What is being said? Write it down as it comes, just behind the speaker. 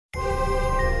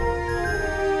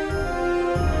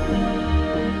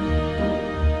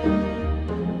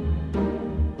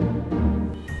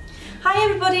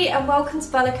everybody and welcome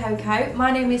to Bella Coco. My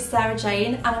name is Sarah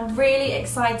Jane and I'm really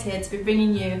excited to be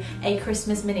bringing you a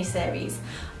Christmas mini-series.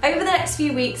 Over the next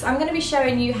few weeks I'm going to be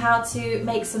showing you how to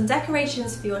make some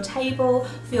decorations for your table,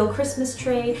 for your Christmas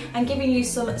tree, and giving you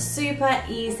some super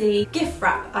easy gift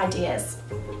wrap ideas.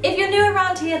 If you're new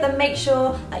around here, then make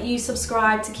sure that you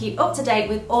subscribe to keep up to date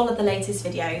with all of the latest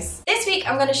videos. This week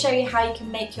I'm going to show you how you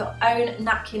can make your own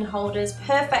napkin holders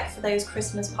perfect for those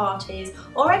Christmas parties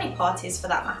or any parties for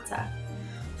that matter.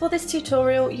 For this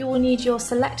tutorial you will need your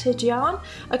selected yarn,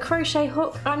 a crochet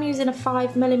hook. I'm using a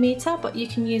 5mm, but you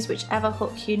can use whichever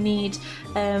hook you need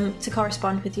to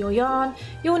correspond with your yarn.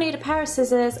 You'll need a pair of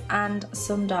scissors and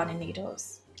some darning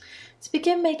needles. To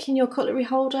begin making your cutlery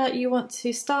holder, you want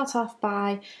to start off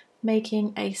by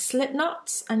making a slip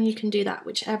knot, and you can do that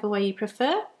whichever way you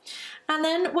prefer. And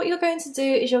then what you're going to do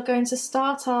is you're going to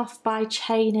start off by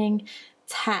chaining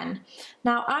 10.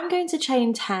 Now I'm going to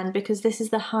chain 10 because this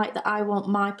is the height that I want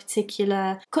my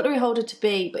particular cutlery holder to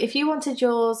be, but if you wanted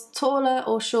yours taller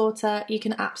or shorter you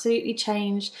can absolutely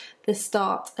change the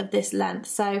start of this length.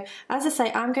 So as I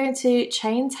say, I'm going to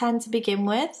chain 10 to begin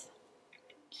with.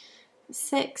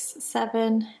 6,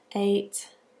 7, 8,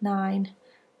 9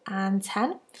 and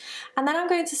 10, and then I'm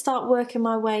going to start working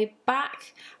my way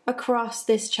back across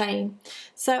this chain.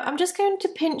 So I'm just going to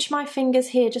pinch my fingers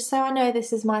here just so I know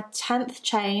this is my 10th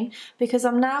chain, because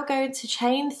I'm now going to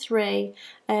chain 3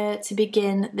 to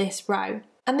begin this row.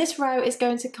 And this row is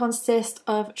going to consist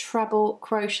of treble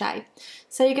crochet.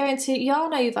 So you're going to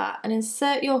yarn over and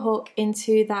insert your hook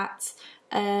into that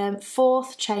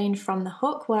 4th chain from the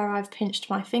hook where I've pinched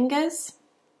my fingers.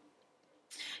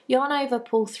 Yarn over,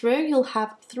 pull through, you'll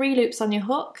have 3 loops on your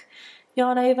hook.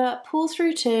 Yarn over, pull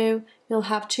through 2, you'll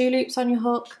have 2 loops on your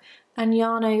hook, and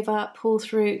yarn over, pull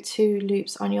through 2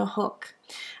 loops on your hook.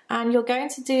 And you're going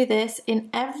to do this in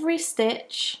every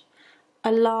stitch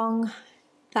along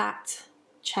that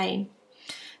chain.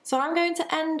 So I'm going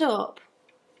to end up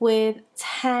with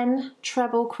 10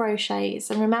 treble crochets,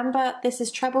 and remember this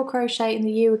is treble crochet in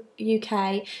the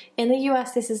UK. In the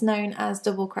US this is known as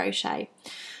double crochet.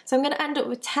 So I'm going to end up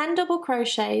with 10 double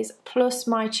crochets plus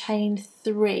my chain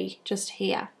 3 just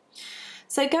here.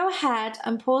 So go ahead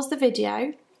and pause the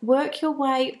video, work your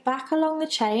way back along the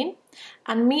chain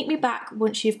and meet me back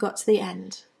once you've got to the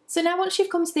end. So now once you've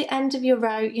come to the end of your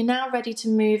row, you're now ready to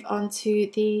move on to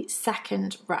the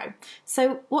second row.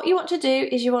 So what you want to do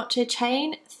is you want to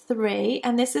chain 3,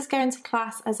 and this is going to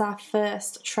class as our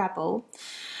first treble.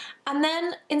 And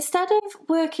then instead of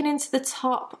working into the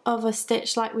top of a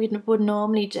stitch like we would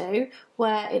normally do,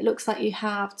 where it looks like you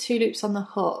have 2 loops on the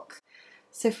hook,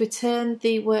 so if we turn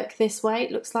the work this way,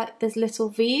 it looks like there's little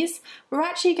V's. We're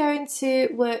actually going to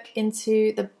work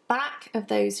into the back of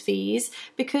those V's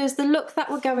because the look that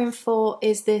we're going for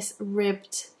is this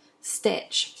ribbed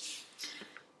stitch.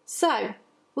 So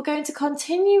we're going to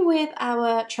continue with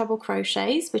our treble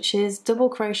crochets, which is double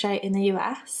crochet in the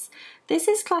US. This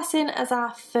is classing as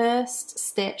our first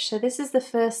stitch, so this is the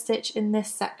first stitch in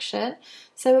this section.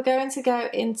 So we're going to go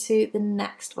into the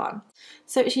next one.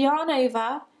 So it's yarn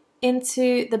over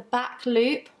into the back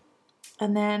loop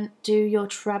and then do your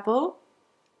treble,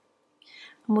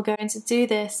 and we're going to do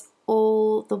this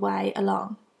all the way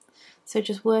along. So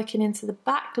just working into the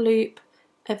back loop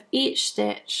of each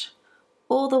stitch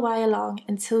all the way along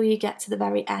until you get to the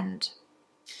very end.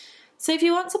 So if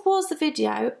you want to pause the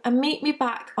video and meet me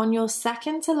back on your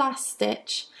second to last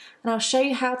stitch, and I'll show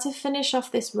you how to finish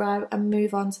off this row and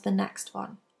move on to the next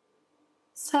one.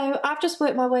 So I've just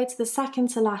worked my way to the second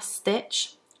to last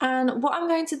stitch, and what I'm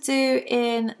going to do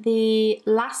in the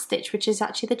last stitch, which is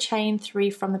actually the chain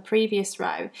 3 from the previous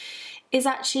row, is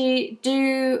actually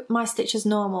do my stitch as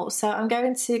normal. So I'm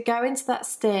going to go into that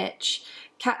stitch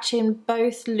catching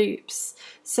both loops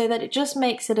so that it just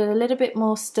makes it a little bit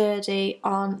more sturdy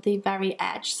on the very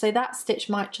edge. So that stitch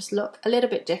might just look a little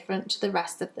bit different to the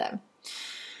rest of them.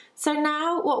 So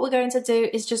now what we're going to do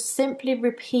is just simply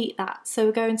repeat that. So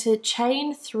we're going to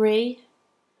chain 3,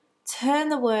 turn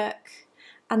the work,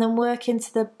 and then work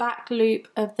into the back loop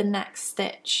of the next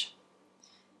stitch.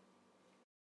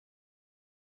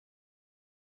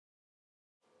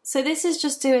 So this is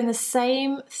just doing the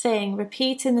same thing,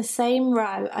 repeating the same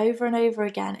row over and over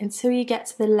again until you get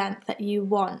to the length that you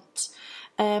want.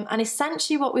 And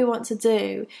essentially what we want to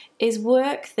do is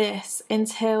work this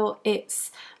until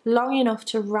it's long enough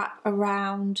to wrap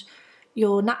around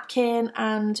your napkin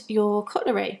and your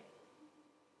cutlery.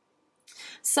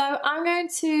 So I'm going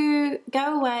to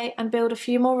go away and build a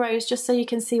few more rows just so you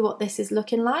can see what this is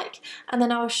looking like, and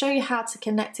then I'll show you how to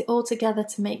connect it all together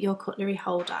to make your cutlery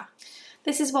holder.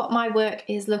 This is what my work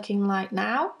is looking like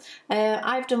now.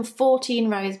 I've done 14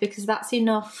 rows because that's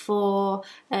enough for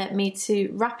me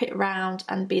to wrap it around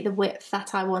and be the width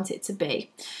that I want it to be.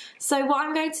 So what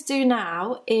I'm going to do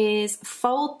now is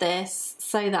fold this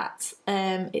so that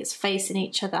it's facing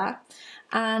each other,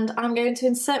 and I'm going to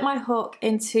insert my hook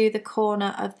into the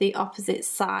corner of the opposite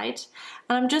side,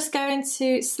 and I'm just going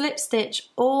to slip stitch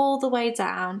all the way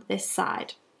down this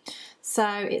side. So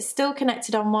it's still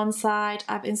connected on one side,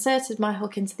 I've inserted my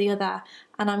hook into the other,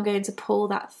 and I'm going to pull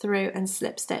that through and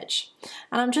slip stitch.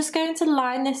 And I'm just going to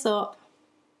line this up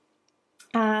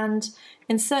and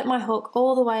insert my hook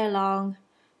all the way along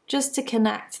just to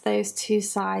connect those two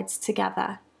sides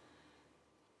together.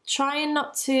 Trying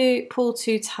not to pull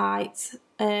too tight.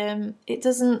 It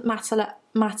doesn't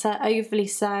matter overly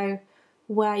so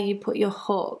where you put your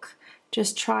hook.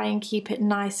 Just try and keep it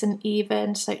nice and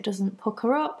even so it doesn't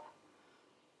pucker up.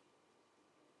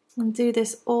 And do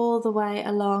this all the way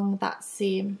along that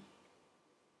seam.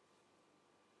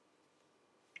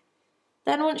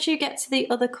 Then once you get to the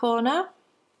other corner,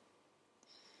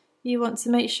 you want to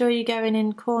make sure you're going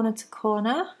in corner to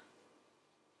corner,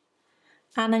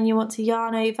 and then you want to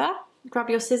yarn over, grab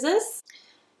your scissors,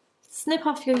 snip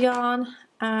off your yarn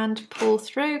and pull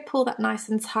through, pull that nice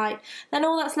and tight. Then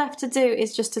all that's left to do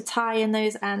is just to tie in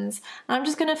those ends. And I'm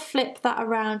just going to flip that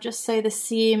around just so the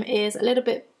seam is a little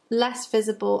bit less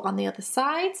visible on the other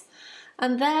side,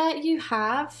 and there you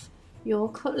have your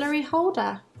cutlery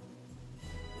holder.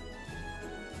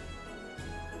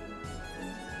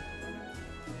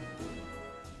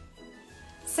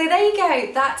 So there you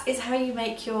go, that is how you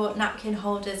make your napkin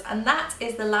holders, and that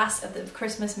is the last of the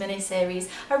Christmas mini series.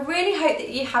 I really hope that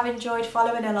you have enjoyed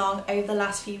following along over the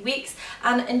last few weeks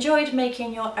and enjoyed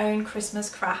making your own Christmas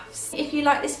crafts. If you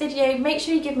like this video, make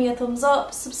sure you give me a thumbs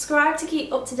up, subscribe to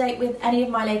keep up to date with any of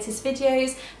my latest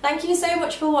videos. Thank you so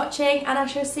much for watching, and I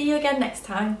shall see you again next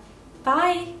time.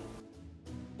 Bye!